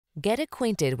Get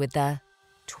acquainted with the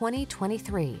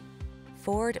 2023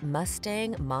 Ford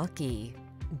Mustang Mach-E.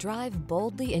 Drive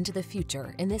boldly into the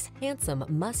future in this handsome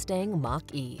Mustang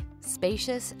Mach-E.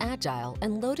 Spacious, agile,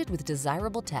 and loaded with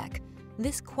desirable tech,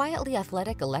 this quietly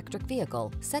athletic electric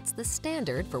vehicle sets the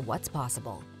standard for what's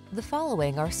possible. The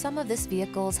following are some of this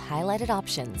vehicle's highlighted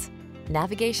options: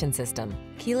 navigation system,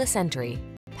 keyless entry,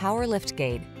 power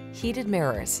liftgate, heated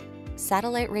mirrors,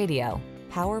 satellite radio,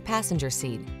 power passenger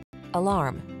seat,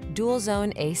 alarm, dual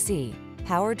zone AC,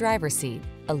 power driver seat,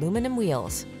 aluminum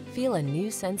wheels. Feel a new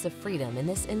sense of freedom in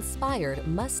this inspired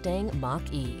Mustang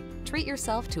Mach-E. Treat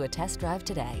yourself to a test drive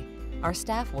today. Our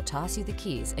staff will toss you the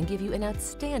keys and give you an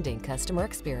outstanding customer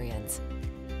experience.